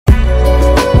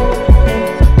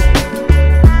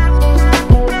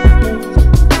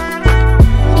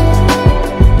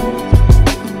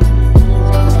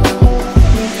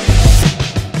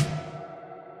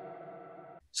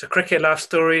Cricket Life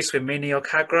Stories with me, Neel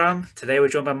Khagram. Today we're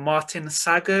joined by Martin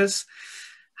Saggers.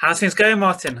 How's things going,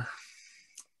 Martin?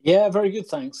 Yeah, very good,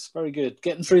 thanks. Very good.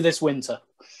 Getting through this winter.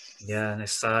 Yeah, and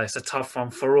it's a tough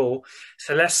one for all.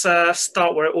 So let's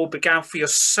start where it all began for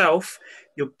yourself.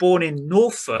 You're born in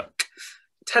Norfolk.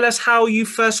 Tell us how you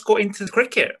first got into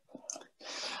cricket.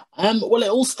 Well, it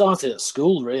all started at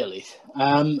school, really.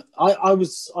 I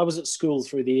was at school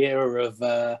through the era of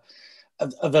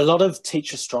a lot of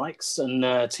teacher strikes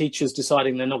and teachers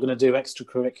deciding they're not going to do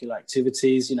extracurricular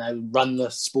activities, run the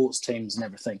sports teams and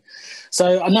everything.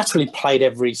 So I naturally played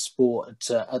every sport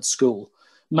at school,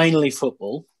 mainly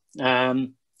football,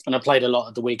 and I played a lot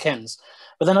at the weekends.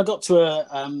 But then I got to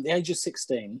the age of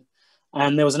 16,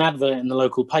 and there was an advert in the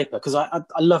local paper because I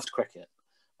loved cricket.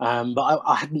 But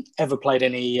I hadn't ever played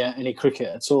any cricket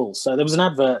at all. So there was an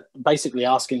advert basically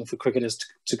asking for cricketers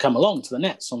to come along to the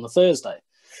nets on the Thursday.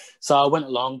 So I went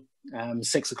along,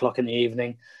 6 o'clock in the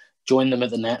evening, joined them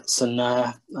at the nets, and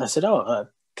I said,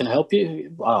 can I help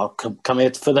you? I'll come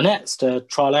here for the nets to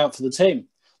trial out for the team.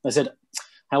 They said,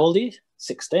 how old are you?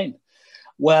 16.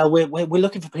 Well, we're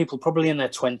looking for people probably in their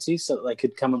 20s so that they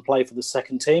could come and play for the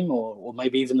second team or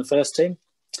maybe even the first team.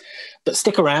 But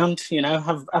stick around,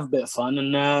 have a bit of fun,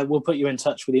 and we'll put you in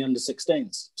touch with the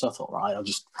under-16s. So I thought, right, I'll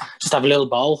just have a little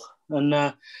bowl. And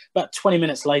about 20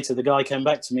 minutes later, the guy came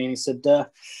back to me and he said,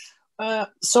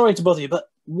 sorry to bother you, but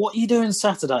what are you doing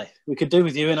Saturday? We could do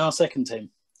with you in our second team.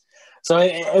 So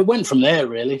it went from there,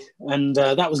 really. And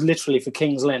that was literally for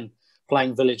Kings Lynn,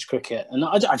 playing village cricket. And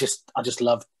I just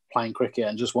loved playing cricket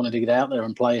and just wanted to get out there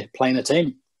and play in a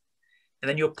team. And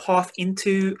then your path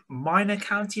into minor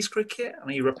counties cricket. I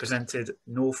mean, you represented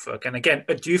Norfolk. And again,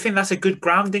 do you think that's a good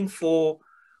grounding for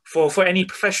any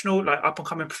professional, like up and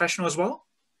coming professional as well?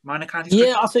 Minor counties cricket?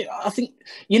 Yeah, I think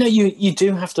you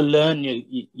do have to learn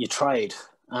your trade,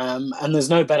 and there's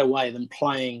no better way than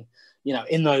playing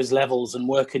in those levels and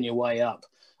working your way up.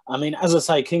 I mean, as I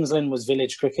say, Kings Lynn was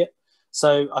village cricket,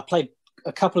 so I played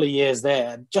a couple of years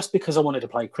there just because I wanted to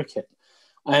play cricket.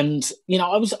 And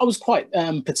I was quite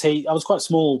petite. I was quite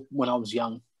small when I was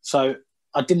young, so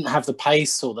I didn't have the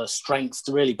pace or the strength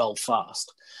to really bowl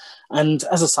fast. And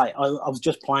as I say, I was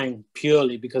just playing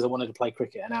purely because I wanted to play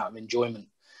cricket and out of enjoyment.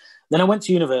 Then I went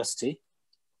to university,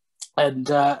 and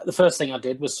the first thing I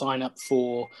did was sign up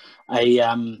for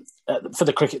for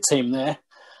the cricket team there,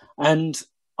 and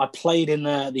I played in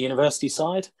the university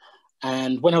side.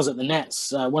 And when I was at the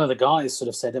nets, one of the guys sort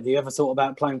of said, "Have you ever thought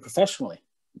about playing professionally?"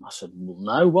 I said, well,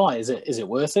 no, why? Is it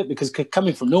worth it? Because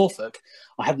coming from Norfolk,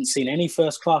 I hadn't seen any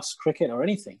first-class cricket or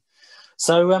anything.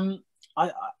 So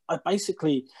I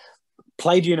basically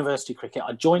played university cricket.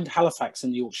 I joined Halifax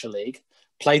in the Yorkshire League,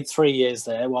 played 3 years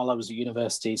there while I was at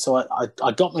university. So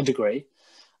I got my degree.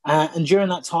 And during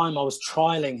that time, I was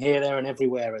trialling here, there and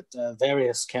everywhere at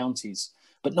various counties,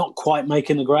 but not quite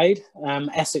making the grade.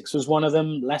 Essex was one of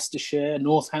them, Leicestershire,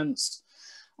 Northants.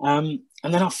 And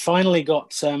then I finally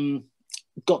got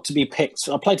to be picked.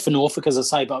 I played for Norfolk, as I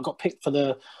say, but I got picked for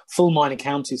the full minor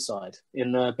county side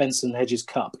in the Benson Hedges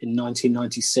Cup in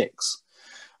 1996.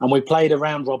 And we played a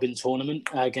round-robin tournament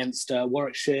against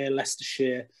Warwickshire,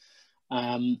 Leicestershire.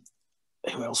 Who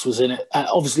else was in it?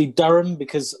 Obviously Durham,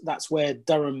 because that's where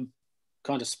Durham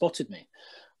kind of spotted me,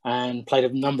 and played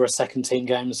a number of second-team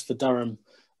games for Durham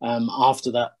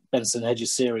after that Benson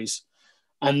Hedges series.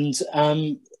 And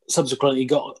subsequently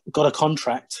got a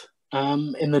contract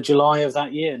in the July of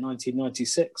that year,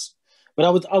 1996. But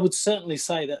I would certainly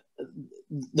say that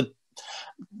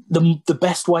the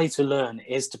best way to learn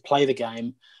is to play the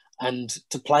game and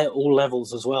to play at all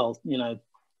levels as well.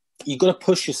 You've got to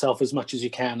push yourself as much as you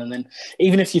can, and then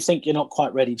even if you think you're not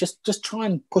quite ready, just try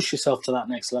and push yourself to that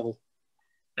next level.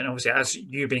 And obviously, as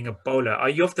you being a bowler, are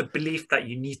you of the belief that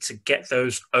you need to get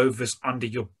those overs under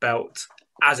your belt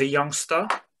as a youngster?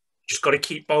 Just got to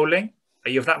keep bowling.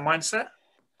 Are you of that mindset?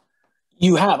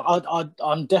 You have.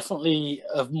 I'm definitely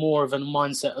of more of a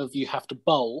mindset of you have to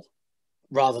bowl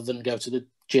rather than go to the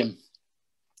gym.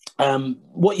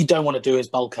 What you don't want to do is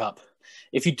bulk up.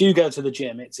 If you do go to the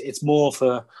gym, it's more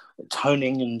for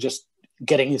toning and just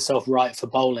getting yourself right for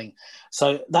bowling.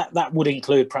 So that would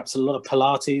include perhaps a lot of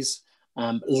Pilates,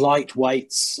 light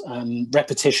weights,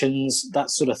 repetitions, that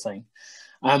sort of thing.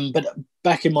 But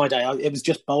back in my day, it was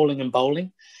just bowling and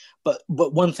bowling. But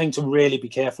one thing to really be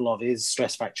careful of is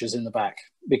stress fractures in the back,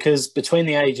 because between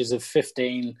the ages of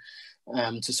 15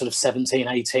 to sort of 17,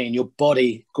 18, your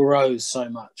body grows so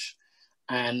much.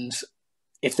 And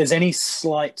if there's any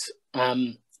slight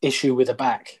issue with a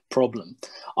back problem,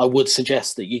 I would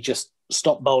suggest that you just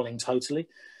stop bowling totally,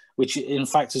 which in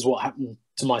fact is what happened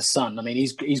to my son. I mean,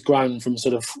 he's grown from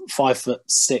sort of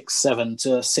 5'6", 7" to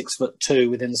 6'2"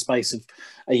 within the space of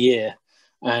a year,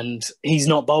 and he's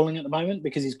not bowling at the moment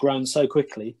because he's grown so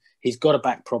quickly. He's got a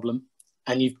back problem,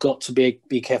 and you've got to be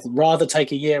careful. Rather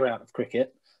take a year out of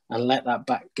cricket and let that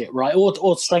back get right,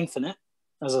 or strengthen it,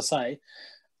 as I say,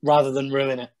 rather than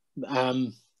ruin it.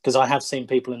 Because I have seen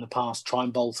people in the past try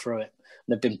and bowl through it.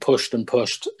 They've been pushed and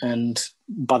pushed, and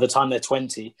by the time they're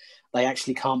 20, they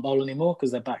actually can't bowl anymore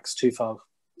because their back's too far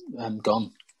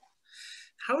gone.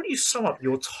 How do you sum up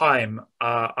your time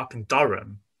up in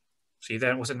Durham? So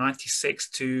then, was it 96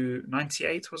 to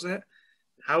 98, was it?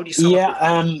 How do you sum up?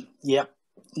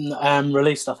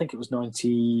 Released, I think it was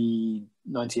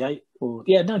 98, or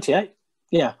 98.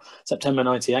 Yeah, September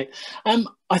 98.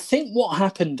 I think what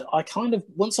happened,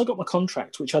 once I got my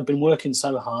contract, which I'd been working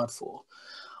so hard for,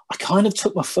 I kind of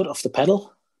took my foot off the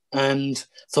pedal and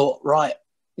thought, right,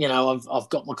 I've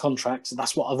got my contract, so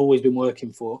that's what I've always been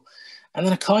working for. And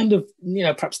then I kind of,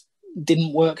 perhaps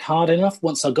didn't work hard enough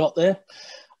once I got there.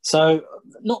 So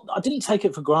I didn't take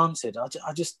it for granted. I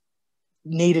just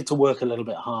needed to work a little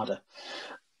bit harder.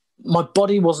 My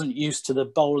body wasn't used to the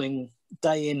bowling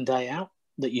day in, day out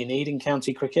that you need in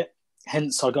county cricket.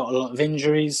 Hence, I got a lot of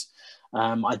injuries.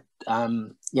 Just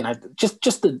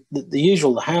the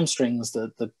usual, the hamstrings,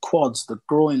 the quads, the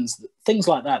groins, things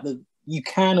like that you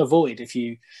can avoid if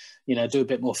you do a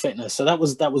bit more fitness. So that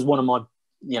was one of my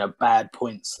bad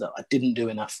points, that I didn't do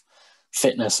enough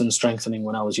fitness and strengthening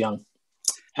when I was young.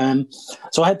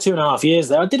 So I had 2.5 years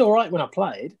there. I did all right when I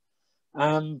played,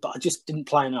 but I just didn't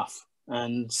play enough.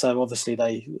 And so obviously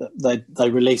they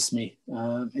released me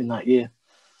in that year.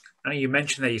 I know you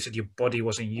mentioned that you said your body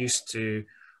wasn't used to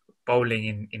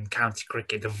bowling in county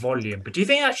cricket, the volume. But do you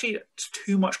think actually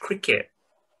too much cricket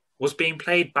was being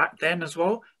played back then as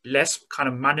well? Less kind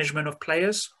of management of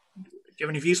players? Do you have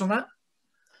any views on that?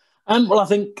 Well, I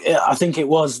think it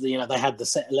was, they had the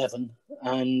set 11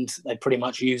 and they pretty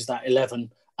much used that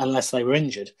 11 unless they were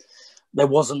injured. There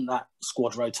wasn't that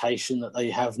squad rotation that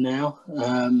they have now.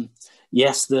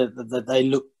 Yes, they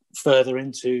look further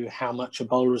into how much a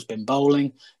bowler has been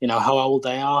bowling, how old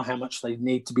they are, how much they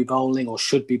need to be bowling or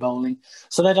should be bowling.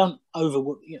 So they don't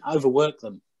overwork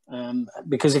them.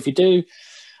 Because if you do,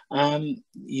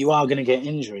 you are going to get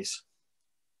injuries.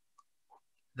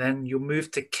 Then you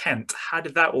moved to Kent. How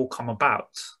did that all come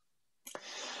about?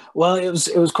 Well, it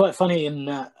was quite funny.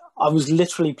 I was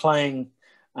literally playing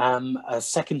a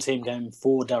second team game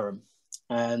for Durham,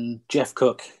 and Jeff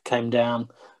Cook came down,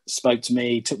 spoke to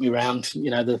me, took me around,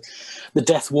 the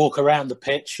death walk around the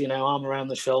pitch, arm around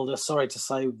the shoulder. Sorry to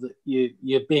say that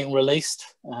you're being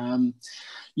released.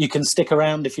 You can stick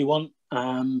around if you want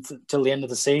till the end of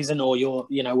the season, or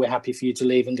we're happy for you to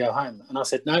leave and go home. And I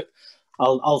said, no,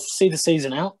 I'll see the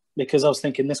season out, because I was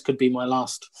thinking this could be my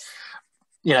last,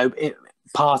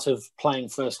 part of playing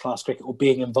first-class cricket or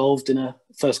being involved in a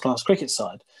first-class cricket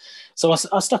side. So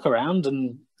I stuck around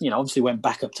and, obviously went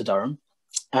back up to Durham.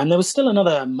 And there was still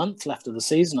another month left of the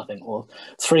season, I think, or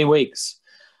 3 weeks.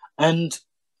 And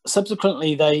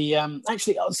subsequently they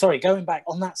going back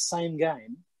on that same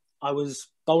game, I was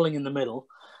bowling in the middle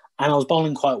and I was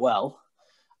bowling quite well.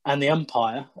 And the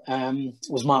umpire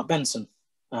was Mark Benson,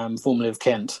 formerly of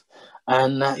Kent.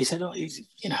 And he said,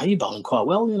 you're bowling quite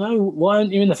well, why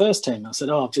aren't you in the first team? I said,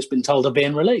 I've just been told I'm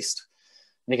being released.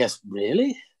 And he goes,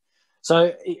 really?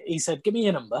 So he said, give me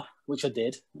your number, which I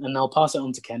did, and I'll pass it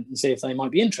on to Kent and see if they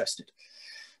might be interested.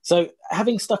 So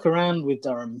having stuck around with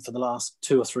Durham for the last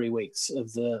 2 or 3 weeks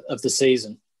of the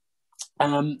season,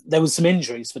 there was some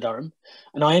injuries for Durham,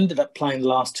 and I ended up playing the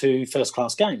last 2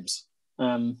 first-class games.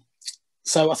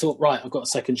 So I thought, right, I've got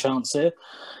a second chance here,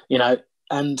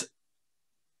 and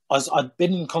I'd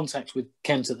been in contact with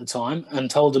Kent at the time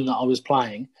and told them that I was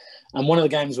playing, and one of the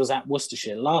games was at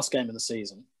Worcestershire, last game of the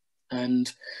season.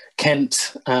 And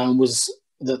Kent was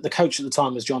the coach at the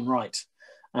time was John Wright,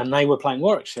 and they were playing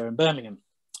Warwickshire in Birmingham.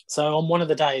 So on one of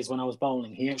the days when I was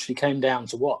bowling, he actually came down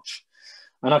to watch.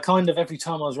 And I kind of, every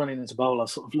time I was running into bowl, I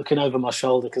was sort of looking over my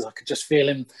shoulder because I could just feel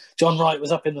him. John Wright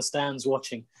was up in the stands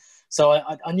watching. So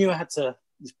I knew I had to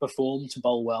perform to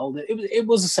bowl well. It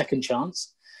was a second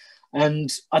chance.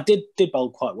 And I did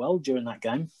bowl quite well during that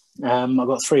game. I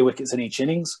got 3 wickets in each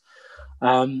innings.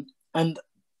 And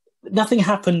nothing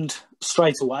happened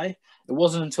straight away. It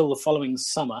wasn't until the following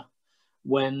summer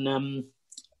when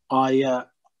I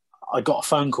got a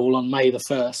phone call on May the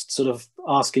 1st, sort of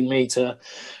asking me to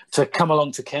come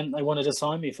along to Kent. They wanted to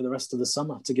sign me for the rest of the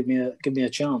summer to give me a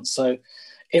chance. So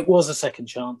it was a second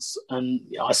chance, and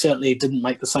I certainly didn't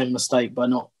make the same mistake by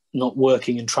not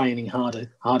working and training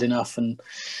hard enough. And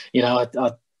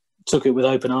I took it with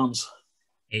open arms.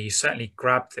 Yeah, you certainly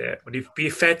grabbed it. Would it be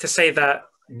fair to say that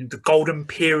the golden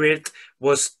period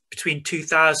was between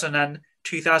 2000 and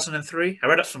 2003? I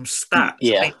read up some stats. I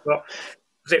Yeah, think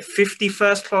was it 50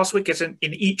 first class wickets in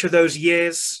each of those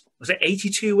years? Was it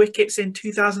 82 wickets in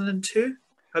 2002?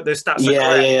 I hope those stats are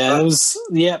correct. yeah. It was,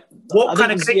 yeah. What I think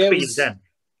kind it of was, clicked yeah, for it you was. then?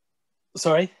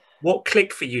 Sorry. What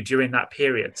clicked for you during that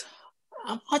period?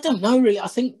 I don't know really. I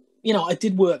think I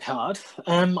did work hard.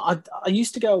 I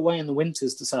used to go away in the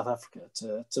winters to South Africa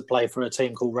to play for a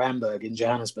team called Ramburg in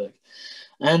Johannesburg,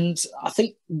 and I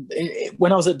think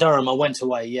when I was at Durham, I went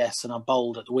away, yes, and I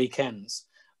bowled at the weekends.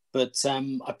 But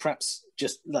I perhaps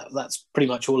that's pretty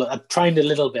much all. I trained a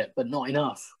little bit, but not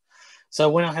enough. So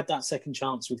when I had that second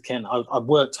chance with Kent, I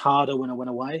worked harder when I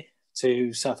went away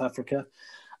to South Africa.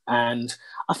 And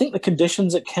I think the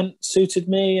conditions at Kent suited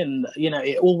me, and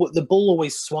the ball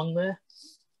always swung there,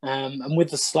 and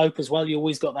with the slope as well, you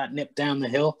always got that nip down the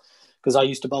hill because I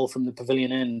used to bowl from the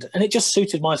pavilion end, and it just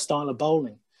suited my style of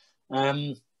bowling.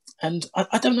 And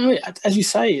I don't know, as you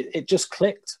say, it just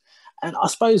clicked, and I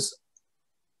suppose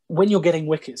when you're getting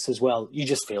wickets as well, you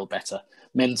just feel better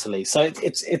mentally. So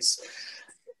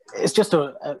it's just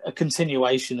a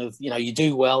continuation of, you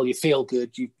do well, you feel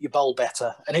good, you bowl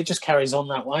better, and it just carries on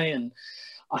that way. And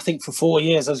I think for 4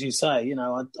 years, as you say,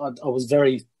 I was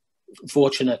very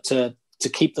fortunate to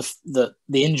keep the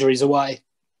injuries away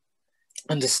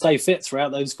and to stay fit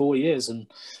throughout those 4 years. And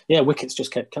yeah, wickets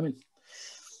just kept coming.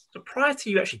 So prior to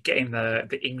you actually getting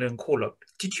the England call up,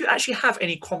 did you actually have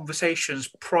any conversations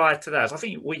prior to that? So I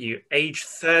think, were you age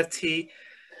 30? I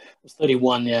was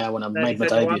 31, yeah, when I 30, made my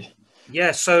 31? debut.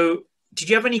 Yeah, so did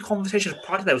you have any conversations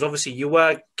prior to that? Because obviously you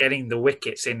were getting the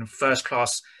wickets in first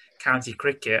class county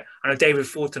cricket. I know David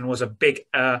Fulton was a big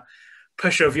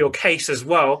pusher of your case as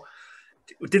well.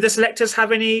 Did the selectors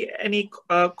have any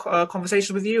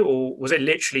conversations with you, or was it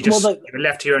literally just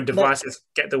left to your own devices,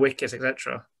 get the wickets,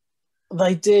 etc.?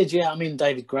 They did, yeah. I mean,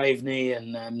 David Graveney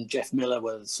and Jeff Miller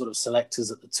were sort of selectors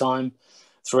at the time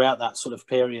throughout that sort of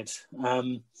period.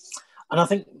 And I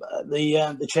think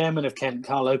the chairman of Kent,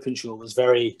 Carl Openshaw, was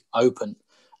very open,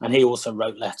 and he also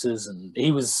wrote letters, and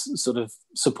he was sort of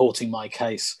supporting my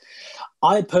case.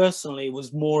 I personally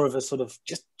was more of a sort of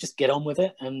just get on with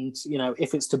it, and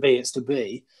if it's to be, it's to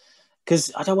be,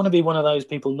 because I don't want to be one of those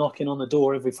people knocking on the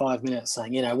door every 5 minutes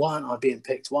saying, why aren't I being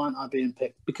picked? Why aren't I being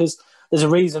picked? Because there's a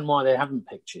reason why they haven't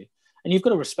picked you, and you've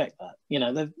got to respect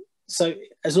that. So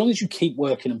as long as you keep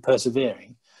working and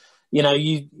persevering,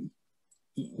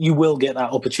 you will get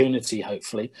that opportunity.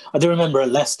 Hopefully, I do remember at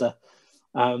Leicester,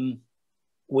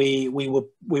 we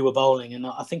were bowling, and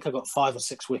I think I got 5 or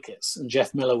 6 wickets, and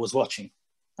Jeff Miller was watching,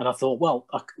 and I thought, well,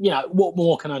 what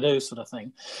more can I do, sort of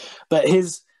thing. But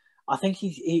I think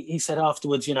he said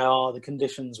afterwards, the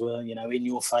conditions were, in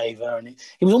your favour, and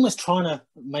he was almost trying to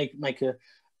make a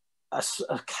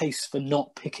case for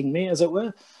not picking me, as it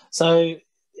were. So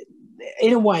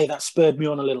in a way, that spurred me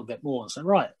on a little bit more. So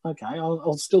right, okay,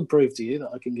 I'll still prove to you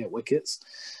that I can get wickets.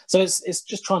 So it's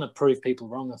just trying to prove people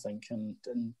wrong, I think, and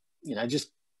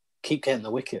just keep getting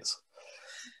the wickets.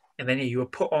 And then you were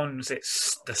put on the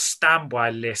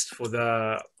standby list for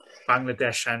the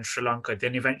Bangladesh and Sri Lanka.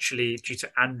 Then eventually, due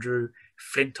to Andrew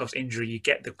Flintoff's injury, you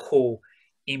get the call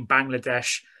in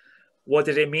Bangladesh. What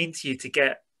did it mean to you to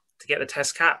get the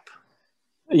Test cap?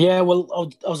 Yeah,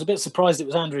 well, I was a bit surprised it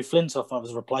was Andrew Flintoff I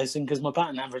was replacing, because my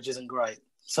batting average isn't great.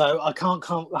 So I can't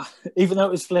even though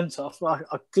it was Flintoff,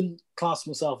 I couldn't class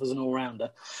myself as an all-rounder.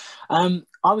 I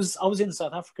was in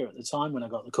South Africa at the time when I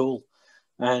got the call,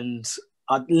 and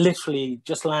I literally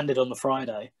just landed on the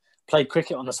Friday, played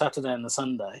cricket on the Saturday and the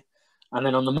Sunday, and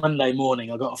then on the Monday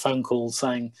morning I got a phone call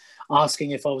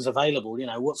asking if I was available.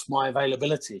 What's my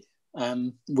availability?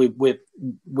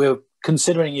 We're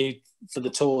considering you for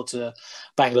the tour to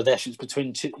Bangladesh. It's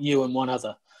between you and one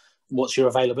other. What's your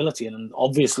availability? And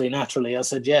obviously, naturally, I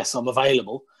said, yes, I'm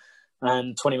available.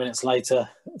 And 20 minutes later,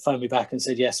 phoned me back and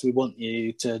said, yes, we want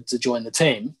you to join the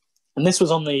team. And this was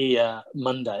on the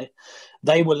Monday.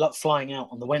 They were flying out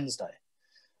on the Wednesday.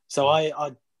 So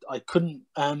I couldn't,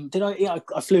 did I? Yeah,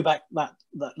 I flew back that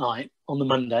night on the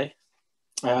Monday.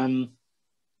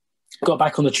 Got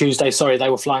back on the Tuesday. Sorry, they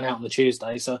were flying out on the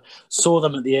Tuesday. So saw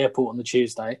them at the airport on the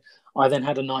Tuesday. I then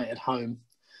had a night at home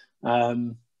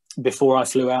before I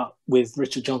flew out with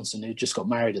Richard Johnson, who just got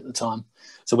married at the time.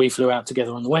 So we flew out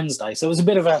together on the Wednesday. So it was a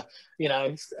bit of a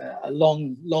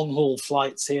long haul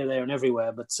flights here, there and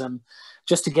everywhere. But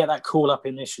just to get that call up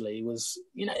initially was,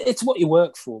 it's what you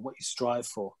work for, what you strive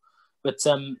for. But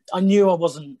I knew I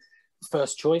wasn't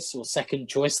first choice or second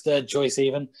choice, third choice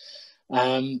even,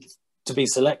 to be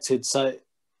selected. So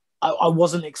I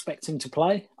wasn't expecting to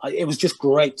play. It was just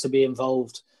great to be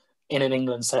involved in an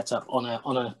England setup on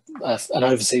an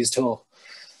overseas tour.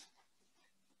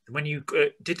 When you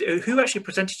who actually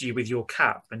presented you with your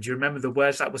cap, and do you remember the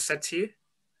words that were said to you?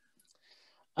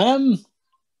 I'm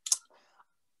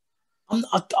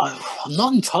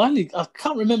not entirely. I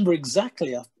can't remember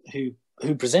exactly who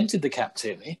presented the cap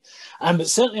to me, but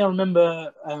certainly I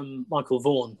remember Michael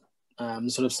Vaughan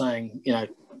sort of saying,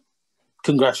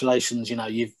 congratulations,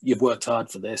 you've worked hard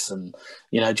for this, and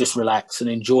just relax and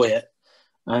enjoy it,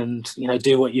 and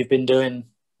do what you've been doing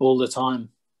all the time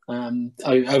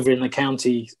over in the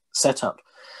county setup.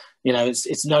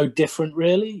 It's no different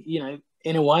really.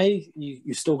 In a way,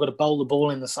 you've still got to bowl the ball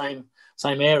in the same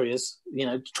areas.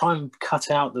 Try and cut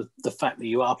out the fact that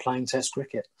you are playing Test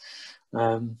cricket.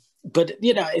 But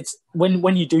it's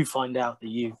when you do find out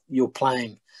that you're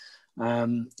playing.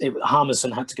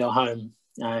 Harmison had to go home.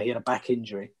 He had a back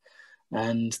injury,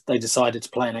 and they decided to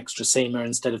play an extra seamer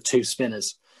instead of 2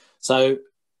 spinners. So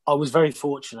I was very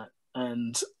fortunate.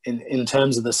 And in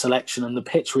terms of the selection, and the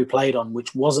pitch we played on,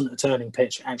 which wasn't a turning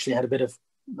pitch, actually had a bit of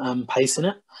pace in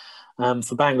it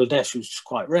for Bangladesh, which is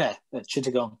quite rare at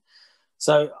Chittagong.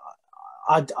 So,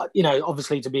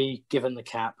 obviously to be given the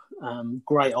cap,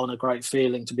 great honour, great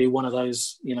feeling to be one of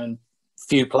those,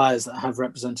 few players that have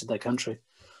represented their country.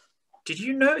 Did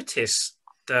you notice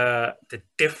the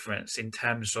difference in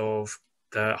terms of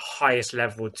the highest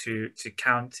level to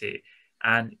county?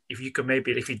 And if you could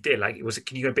if you did,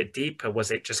 can you go a bit deeper?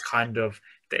 Was it just kind of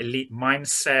the elite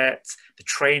mindset, the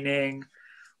training,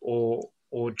 or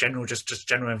general, just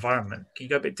general environment? Can you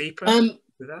go a bit deeper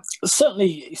with that?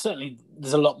 Certainly,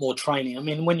 there's a lot more training. I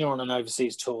mean, when you're on an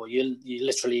overseas tour, you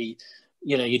literally,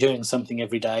 you're doing something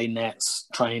every day, nets,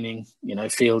 training,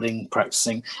 fielding,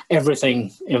 practicing,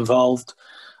 everything involved.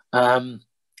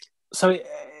 So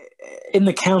in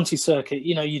the county circuit,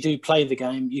 you do play the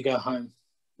game, you go home,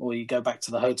 or you go back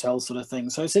to the hotel, sort of thing.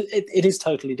 So it is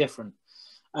totally different.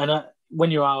 And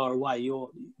when you are away,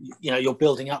 you're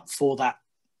building up for that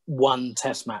one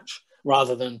Test match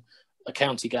rather than a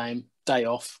county game, day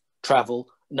off, travel,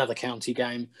 another county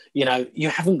game. You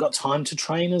haven't got time to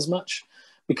train as much,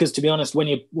 because to be honest,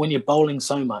 when you're bowling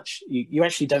so much, you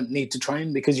actually don't need to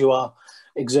train because you are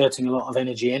exerting a lot of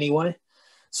energy anyway.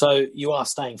 So you are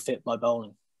staying fit by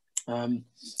bowling.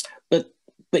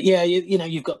 But yeah,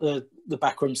 you've got the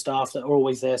backroom staff that are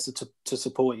always there to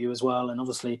support you as well. And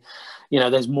obviously,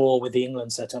 there's more with the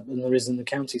England setup than there is in the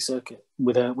county circuit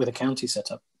with a county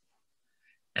setup.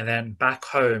 And then back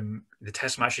home, the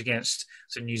Test match against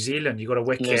New Zealand, you got a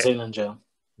wicket. New Zealand, yeah.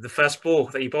 The first ball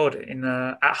that you bowled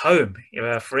at home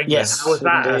for England. Yes, how was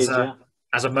that indeed,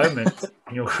 as a moment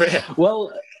in your career?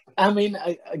 Well, I mean,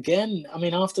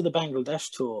 after the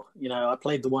Bangladesh tour, I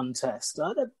played the one Test.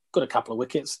 I got a couple of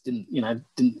wickets. Didn't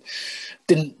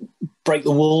break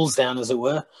the walls down, as it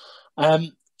were.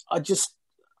 I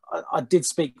did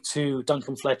speak to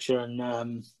Duncan Fletcher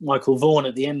and Michael Vaughan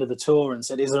at the end of the tour and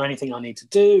said, "Is there anything I need to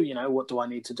do? What do I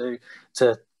need to do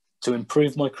to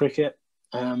improve my cricket?"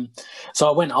 So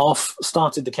I went off,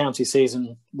 started the county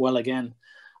season well again,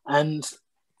 and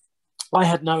I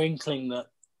had no inkling that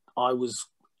I was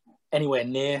anywhere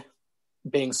near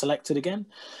being selected again.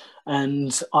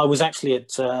 And I was actually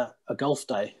at a golf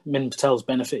day, Min Patel's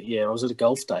benefit year. I was at a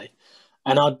golf day,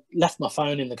 and I'd left my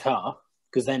phone in the car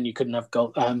because then you couldn't have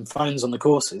phones on the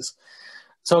courses.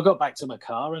 So I got back to my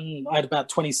car and I had about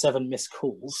 27 missed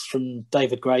calls from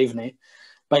David Graveney,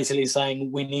 basically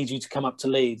saying, "We need you to come up to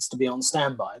Leeds to be on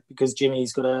standby because Jimmy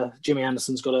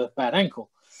Anderson's got a bad ankle."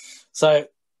 So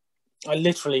I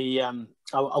literally,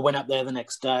 I went up there the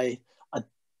next day.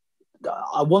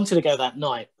 I wanted to go that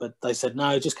night, but they said,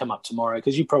 "No, just come up tomorrow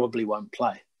because you probably won't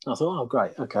play." I thought, "Oh,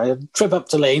 great. Okay. Trip up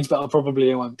to Leeds, but I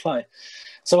probably won't play."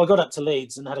 So I got up to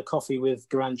Leeds and had a coffee with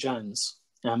Geraint Jones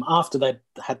after they'd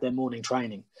had their morning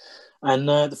training. And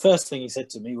the first thing he said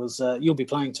to me was, "You'll be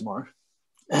playing tomorrow."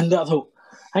 And I thought,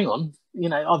 hang on,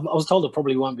 I was told I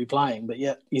probably won't be playing, but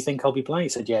yet you think I'll be playing? He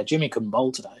said, "Yeah, Jimmy couldn't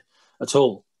bowl today at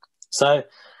all." So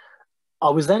I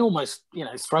was then almost,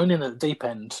 thrown in at the deep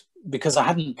end because I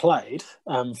hadn't played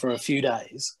for a few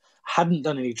days, hadn't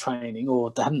done any training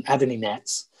or hadn't had any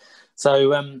nets.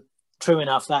 So true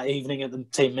enough, that evening at the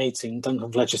team meeting,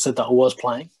 Duncan Fletcher said that I was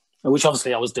playing, which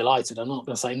obviously I was delighted. I'm not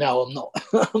going to say, no, I'm not.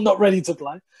 I'm not ready to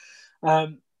play.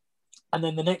 And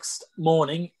then the next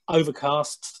morning,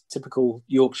 overcast, typical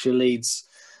Yorkshire Leeds,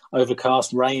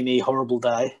 overcast, rainy, horrible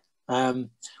day.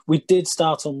 We did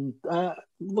start on,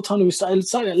 what time did we start? It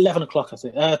started at 11 o'clock, I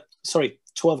think.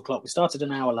 12 o'clock. We started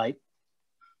an hour late.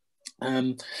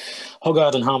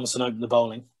 Hoggard and Harmison opened the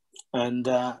bowling. And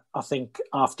I think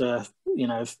after,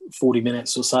 40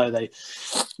 minutes or so, they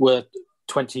were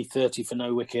 20-30 for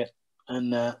no wicket.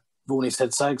 And Vaughan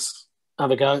said, Sags,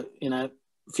 have a go.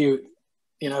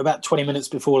 About 20 minutes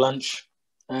before lunch,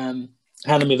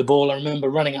 handed me the ball. I remember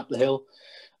running up the hill,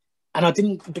 and I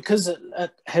didn't, because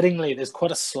at Headingley there's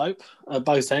quite a slope at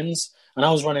both ends, and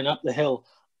I was running up the hill.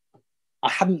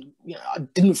 I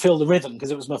didn't feel the rhythm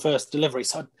because it was my first delivery.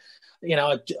 So,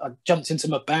 I jumped into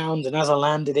my bound, and as I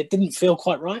landed, it didn't feel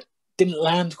quite right. Didn't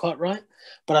land quite right,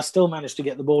 but I still managed to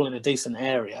get the ball in a decent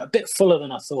area, a bit fuller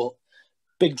than I thought.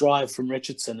 Big drive from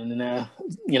Richardson, and then,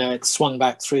 it swung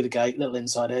back through the gate, little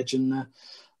inside edge, and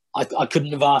I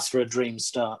couldn't have asked for a dream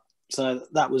start. So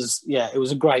that was, it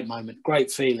was a great moment,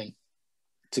 great feeling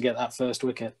to get that first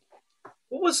wicket.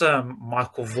 What was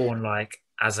Michael Vaughan like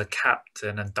as a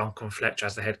captain and Duncan Fletcher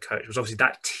as the head coach? Because obviously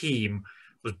that team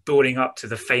was building up to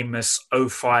the famous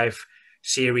 05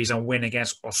 series and win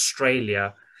against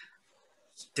Australia.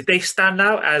 Did they stand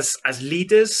out as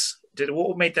leaders?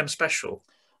 What made them special?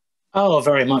 Oh,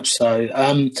 very much so.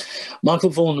 Michael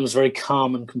Vaughan was very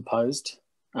calm and composed,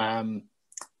 and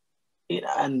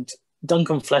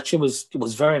Duncan Fletcher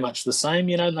was very much the same.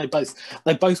 And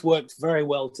they both worked very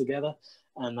well together,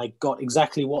 and they got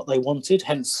exactly what they wanted.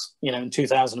 Hence, in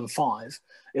 2005,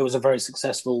 it was a very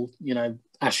successful,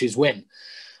 Ashes win.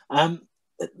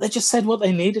 They just said what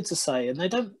they needed to say, and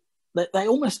they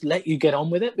almost let you get on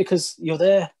with it because you're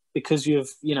there, because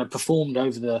you've performed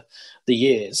over the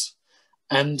years.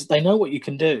 And they know what you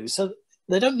can do. So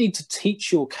they don't need to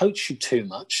teach you or coach you too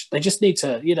much. They just need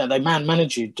to, they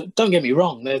manage you. Don't get me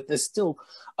wrong. There's still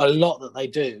a lot that they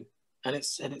do. And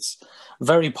it's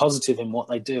very positive in what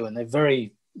they do. And they're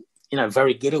very,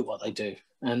 very good at what they do.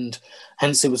 And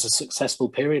hence it was a successful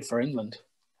period for England.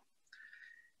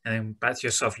 And then back to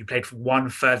yourself, you played for one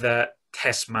further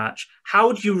test match.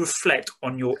 How do you reflect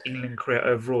on your England career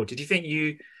overall? Did you think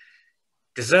you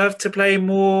deserved to play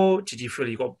more? Did you feel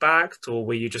you got backed, or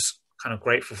were you just kind of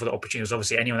grateful for the opportunities?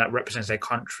 Obviously, anyone that represents their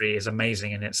country is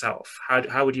amazing in itself.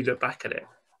 How would you look back at it?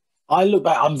 I look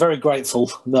back, I'm very grateful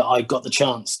that I got the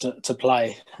chance to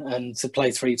play and to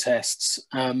play 3 tests.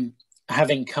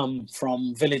 Having come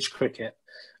from village cricket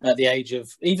at the age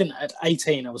of, even at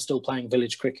 18, I was still playing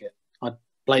village cricket. I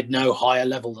played no higher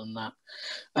level than that.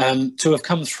 To have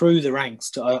come through the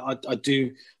ranks, I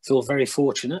do feel very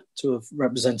fortunate to have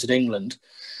represented England.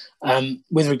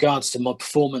 With regards to my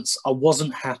performance, I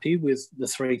wasn't happy with the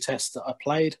 3 tests that I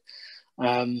played.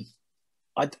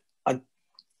 I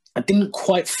didn't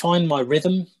quite find my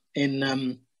rhythm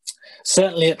in,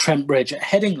 certainly at Trent Bridge. At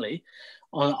Headingley,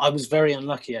 I was very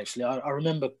unlucky, actually. I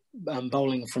remember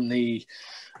bowling from the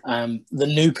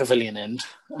new pavilion end,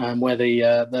 where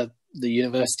the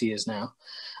university is now.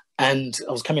 And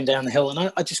I was coming down the hill,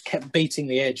 and I just kept beating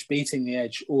the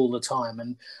edge all the time.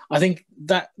 And I think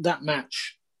that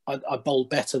match, I bowled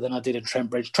better than I did in Trent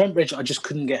Bridge. Trent Bridge, I just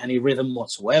couldn't get any rhythm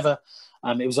whatsoever.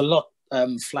 It was a lot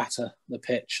flatter, the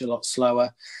pitch, a lot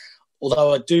slower.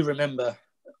 Although I do remember,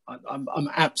 I'm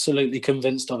absolutely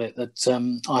convinced of it,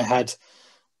 that I had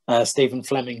Stephen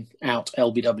Fleming out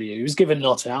LBW. He was given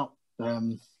not out.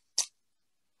 And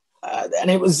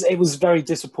it was very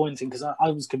disappointing because I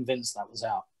was convinced that was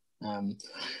out.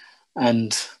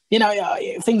 And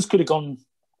things could have gone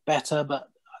better, but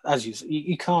as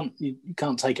you can't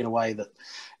take it away that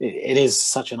it is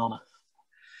such an honour.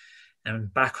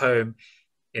 And back home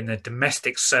in the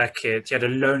domestic circuit, you had a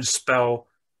loan spell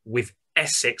with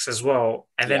Essex as well,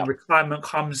 and then retirement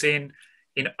comes in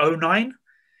 2009.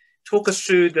 Talk us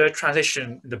through the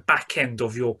transition, the back end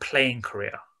of your playing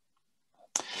career.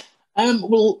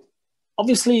 Well,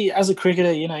 obviously, as a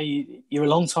cricketer, you're a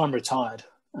long time retired,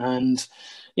 and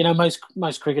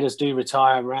most cricketers do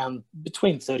retire around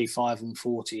between 35 and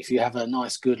 40 if you have a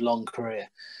nice, good, long career.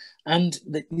 And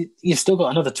you've still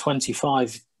got another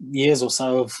 25 years or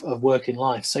so of working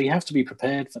life, so you have to be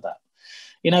prepared for that.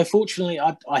 Fortunately,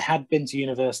 I had been to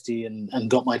university and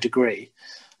got my degree.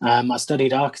 I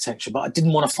studied architecture, but I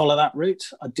didn't want to follow that route.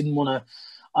 I didn't want to.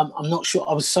 I'm not sure.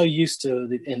 I was so used to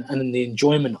the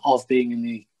enjoyment of being in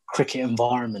the cricket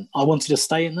environment. I wanted to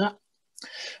stay in that,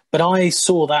 but I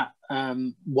saw that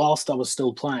whilst I was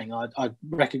still playing. I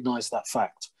recognised that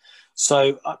fact.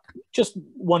 So just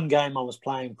one game I was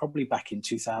playing, probably back in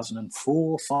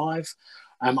 2004, 5.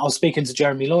 I was speaking to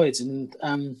Jeremy Lloyds, and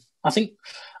I think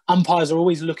umpires are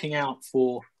always looking out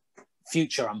for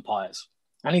future umpires.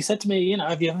 And he said to me,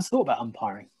 have you ever thought about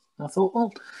umpiring? And I thought,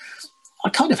 well, I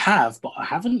kind of have, but I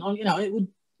haven't. It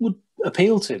would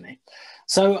appeal to me.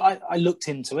 So I looked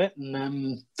into it,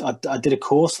 and I did a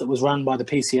course that was run by the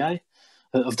PCA.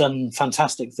 I've done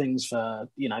fantastic things for,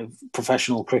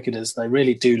 professional cricketers. They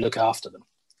really do look after them.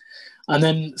 And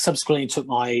then subsequently took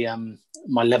my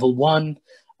my level 1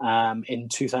 in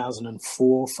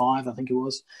 2004, 5, I think it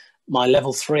was. My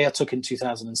level 3 I took in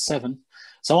 2007.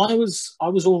 So I was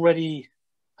already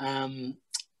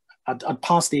I'd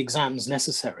passed the exams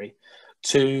necessary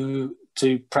to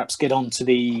perhaps get onto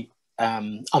the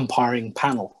umpiring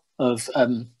panel of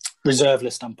reserve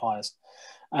list umpires,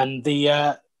 and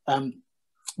the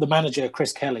manager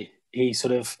Chris Kelly,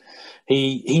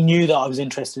 he knew that I was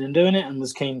interested in doing it and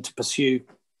was keen to pursue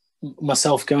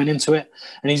myself going into it.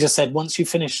 And he just said, once you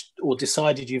finished or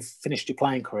decided you've finished your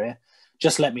playing career,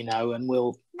 just let me know and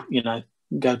we'll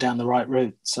go down the right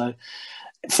route. So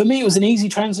for me, it was an easy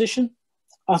transition.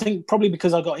 I think probably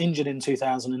because I got injured in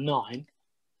 2009.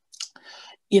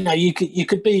 You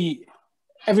could be,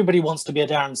 everybody wants to be a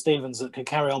Darren Stevens that could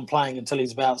carry on playing until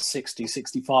he's about 60,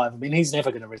 65. I mean, he's never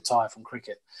going to retire from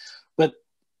cricket. But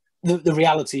the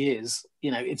reality is,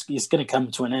 it's going to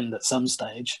come to an end at some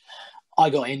stage. I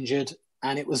got injured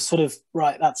and it was sort of,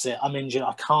 right, that's it. I'm injured.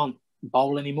 I can't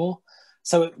bowl anymore.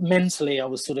 So mentally, I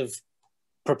was sort of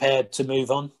prepared to move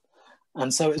on.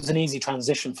 And so it was an easy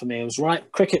transition for me. It was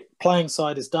right, cricket playing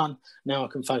side is done. Now I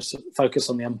can focus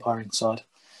on the umpiring side.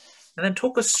 And then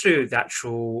talk us through the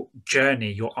actual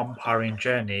journey, your umpiring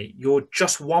journey. You're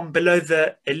just one below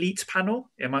the elite panel.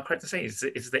 Am I correct to say?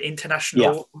 It's the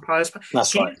international umpires panel.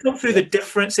 That's right. Can you talk through the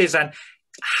differences and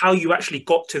how you actually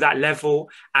got to that level?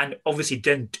 And obviously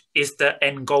then is the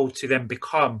end goal to then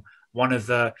become one of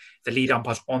the lead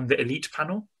umpires on the elite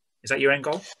panel? Is that your end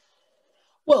goal?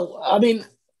 Well, I mean,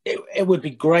 it would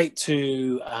be great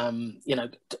to,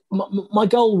 my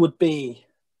goal would be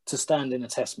to stand in a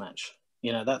test match.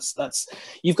 That's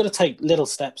you've got to take little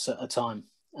steps at a time.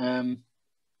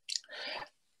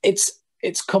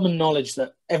 It's common knowledge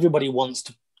that everybody wants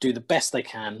to do the best they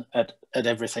can at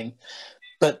everything.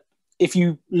 But if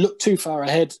you look too far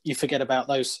ahead, you forget about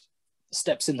those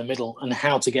steps in the middle and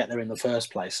how to get there in the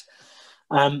first place.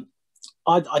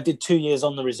 I did 2 years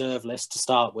on the reserve list to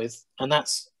start with, and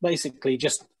that's basically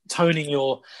just toning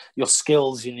your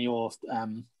skills and your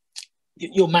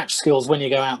match skills when you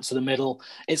go out to the middle.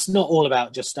 It's not all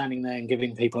about just standing there and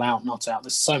giving people out, not out.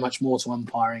 There's so much more to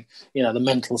umpiring, the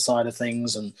mental side of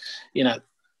things. And,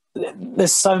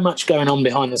 there's so much going on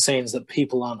behind the scenes that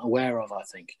people aren't aware of, I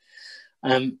think.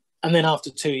 And then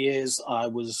after 2 years, I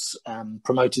was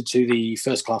promoted to the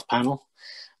first class panel.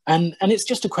 And it's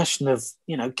just a question of,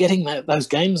 getting those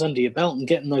games under your belt and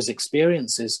getting those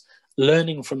experiences,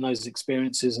 learning from those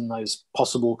experiences and those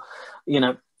possible,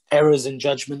 errors in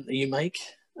judgment that you make,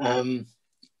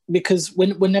 because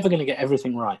we're never going to get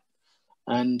everything right.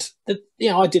 And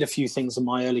I did a few things in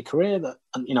my early career that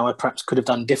I perhaps could have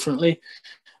done differently,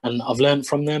 and I've learned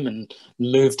from them and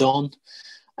moved on.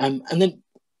 And then,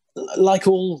 like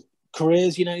all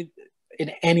careers, in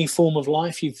any form of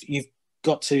life, you've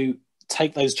got to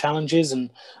take those challenges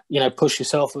and push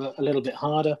yourself a little bit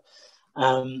harder.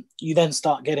 You then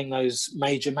start getting those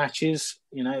major matches,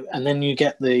 and then you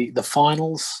get the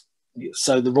finals,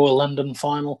 so the Royal London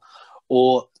final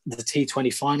or the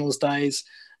T20 finals days,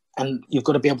 and you've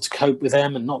got to be able to cope with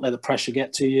them and not let the pressure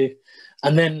get to you.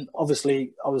 And then,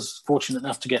 obviously, I was fortunate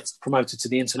enough to get promoted to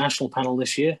the international panel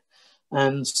this year,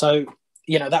 and so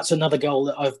that's another goal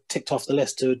that I've ticked off the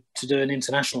list to do an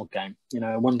international game,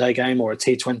 a one-day game or a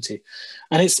T20.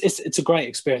 And it's a great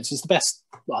experience. It's the best,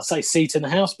 I say seat in the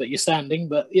house, but you're standing.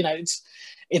 But,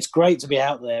 it's great to be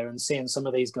out there and seeing some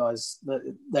of these guys.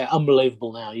 They're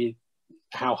unbelievable now,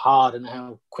 how hard and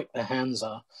how quick their hands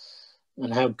are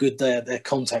and how good their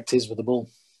contact is with the ball.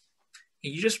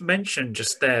 You just mentioned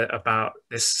just there about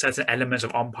there's certain elements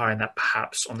of umpiring that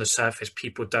perhaps on the surface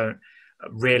people don't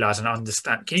realize and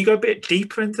understand. Can you go a bit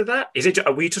deeper into that?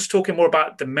 Are we just talking more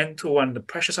about the mental and the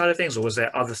pressure side of things, or was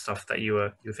there other stuff that you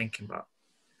were thinking about?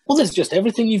 Well, there's just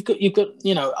everything. You've got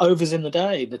overs in the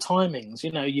day, the timings.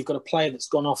 You've got a player that's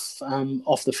gone off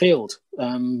the field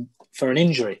for an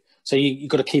injury, so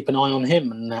you've got to keep an eye on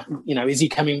him. And is he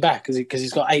coming back? Because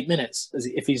he's got 8 minutes.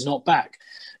 If he's not back,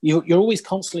 you're always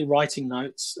constantly writing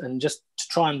notes and just to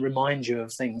try and remind you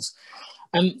of things.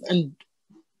 And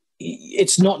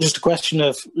it's not just a question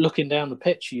of looking down the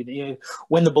pitch.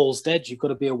 When the ball's dead, you've got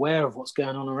to be aware of what's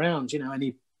going on around.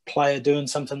 Any player doing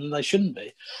something that they shouldn't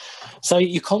be. So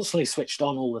you're constantly switched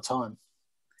on all the time.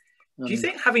 Do you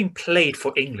think, having played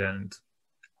for England,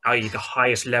 i.e. the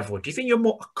highest level, do you think you're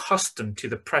more accustomed to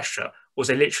the pressure, or is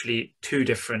there literally two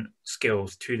different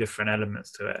skills, two different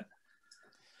elements to it?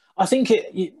 I think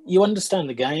you understand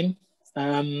the game.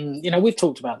 We've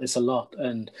talked about this a lot,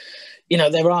 and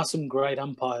there are some great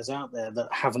umpires out there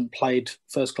that haven't played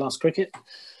first-class cricket,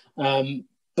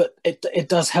 but it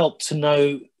does help to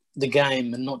know the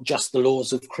game and not just the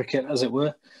laws of cricket, as it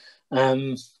were.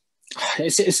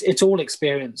 It's all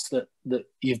experience that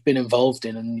you've been involved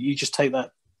in, and you just take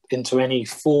that into any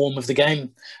form of the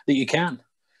game that you can.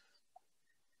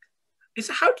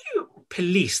 How do you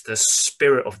police the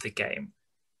spirit of the game?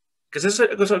 Because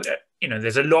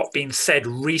there's a lot being said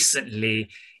recently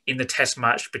in the Test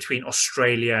match between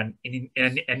Australia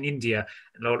and India.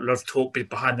 A lot of talk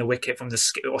behind the wicket from the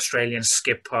Australian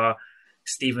skipper,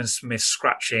 Stephen Smith,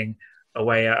 scratching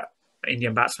away at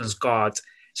Indian batsman's guard.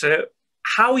 So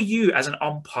how are you, as an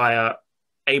umpire,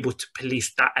 able to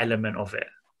police that element of it?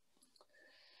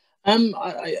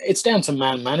 It's down to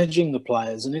managing the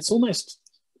players, and it's almost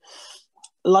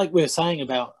like we were saying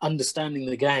about understanding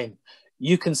the game.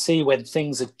 You can see when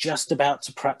things are just about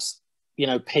to perhaps,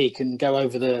 peak and go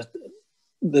over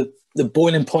the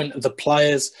boiling point of the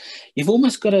players. You've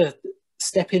almost got to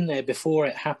step in there before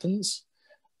it happens.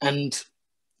 And,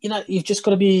 you've just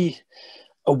got to be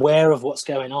aware of what's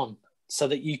going on so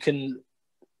that you can,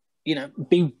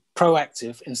 be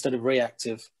proactive instead of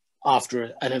reactive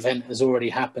after an event has already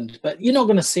happened. But you're not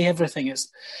going to see everything.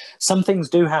 Some things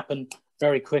do happen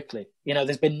very quickly.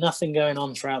 There's been nothing going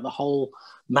on throughout the whole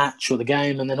match or the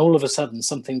game, and then all of a sudden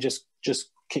something just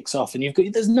kicks off, and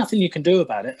there's nothing you can do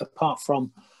about it apart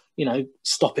from,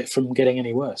 stop it from getting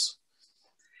any worse.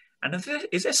 And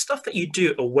is there stuff that you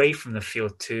do away from the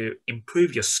field to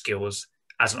improve your skills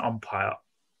as an umpire,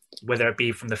 whether it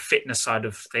be from the fitness side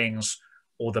of things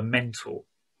or the mental?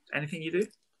 Anything you do?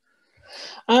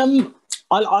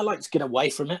 I like to get away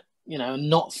from it, and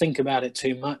not think about it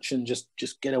too much, and just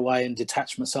get away and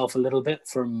detach myself a little bit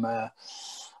from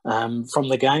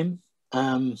the game.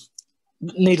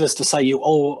 Needless to say, you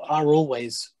all are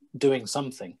always doing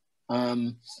something.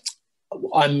 I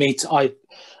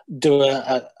do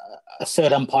a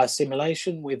third umpire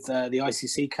simulation with the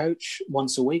ICC coach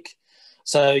once a week.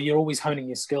 So you're always honing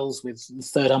your skills with the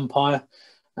third umpire,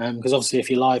 because obviously if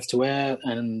you're live to air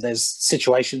and there's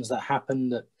situations that happen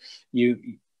that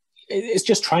it's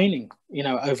just training,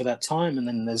 over that time. And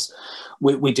then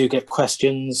we do get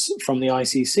questions from the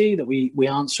ICC that we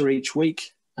answer each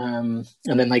week. And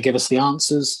then they give us the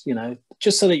answers,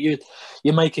 just so that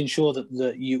you're making sure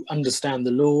that you understand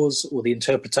the laws or the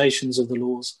interpretations of the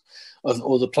laws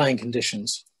or the playing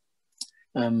conditions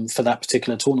for that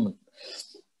particular tournament.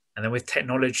 And then with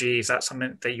technology, is that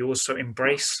something that you also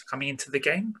embrace coming into the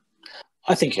game?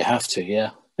 I think you have to,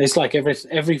 yeah. It's like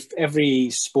every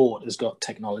sport has got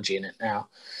technology in it now.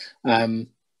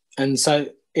 And so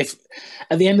if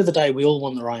at the end of the day, we all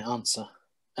want the right answer.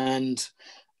 And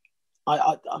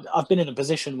I've been in a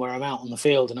position where I'm out on the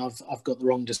field and I've got the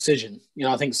wrong decision.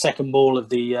 I think second ball of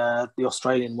the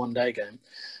Australian one-day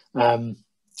game,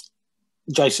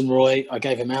 Jason Roy, I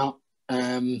gave him out,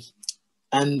 and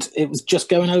it was just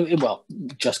going over. Well,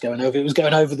 just going over. It was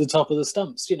going over the top of the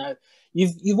stumps.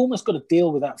 You've almost got to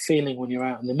deal with that feeling when you're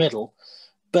out in the middle,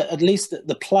 but at least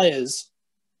the players,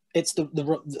 it's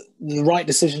the right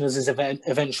decision has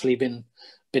eventually been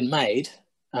made,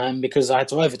 because I had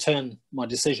to overturn my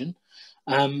decision.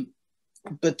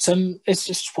 But it's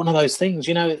just one of those things,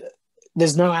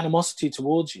 there's no animosity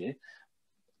towards you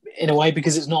in a way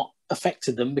because it's not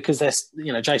affected them, because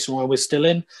they're, Jason Roy was still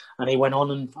in and he went on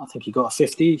and I think he got a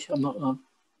 50.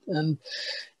 And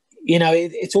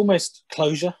it's almost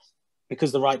closure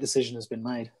because the right decision has been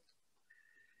made.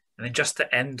 And then just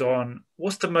to end on,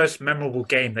 what's the most memorable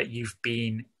game that you've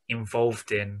been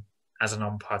involved in as an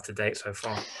umpire to date so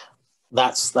far?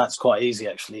 That's quite easy,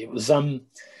 actually. It was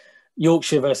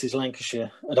Yorkshire versus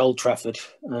Lancashire at Old Trafford,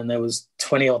 and there was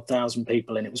 20-odd thousand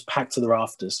people in. It was packed to the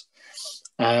rafters.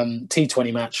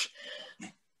 T20 match,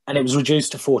 and it was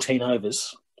reduced to 14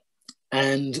 overs.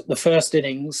 And the first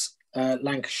innings,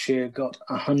 Lancashire got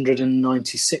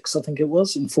 196, I think it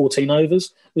was, in 14 overs.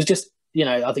 It was just,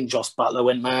 I think Joss Butler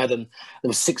went mad, and there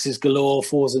was sixes galore,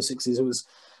 fours and sixes.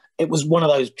 It was one of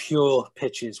those pure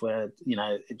pitches where,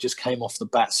 it just came off the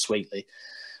bat sweetly.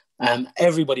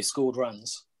 Everybody scored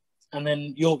runs. And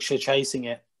then Yorkshire chasing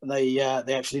it, they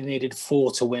actually needed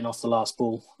 4 to win off the last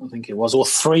ball, I think it was, or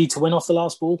 3 to win off the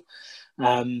last ball.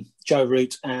 Joe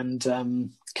Root and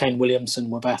Kane Williamson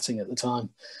were batting at the time.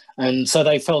 And so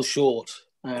they fell short.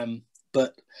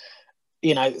 But,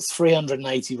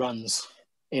 380 runs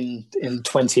in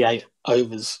 28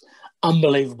 overs.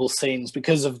 Unbelievable scenes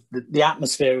because of the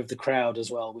atmosphere of the crowd as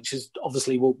well, which is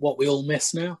obviously what we all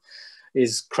miss now,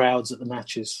 is crowds at the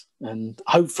matches. And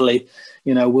hopefully,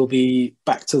 we'll be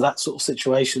back to that sort of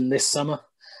situation this summer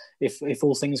if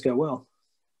all things go well.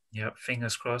 Yeah,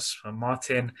 fingers crossed.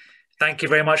 Martin, thank you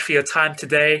very much for your time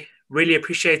today. Really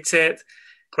appreciate it.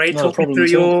 Great talking through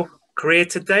your career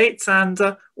to date, and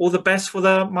all the best for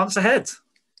the months ahead.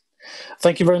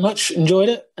 Thank you very much. Enjoyed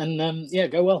it. And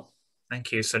go well.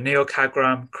 Thank you. So Neel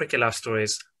Khagram, Cricket Life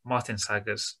Stories, Martin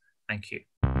Saggers. Thank you.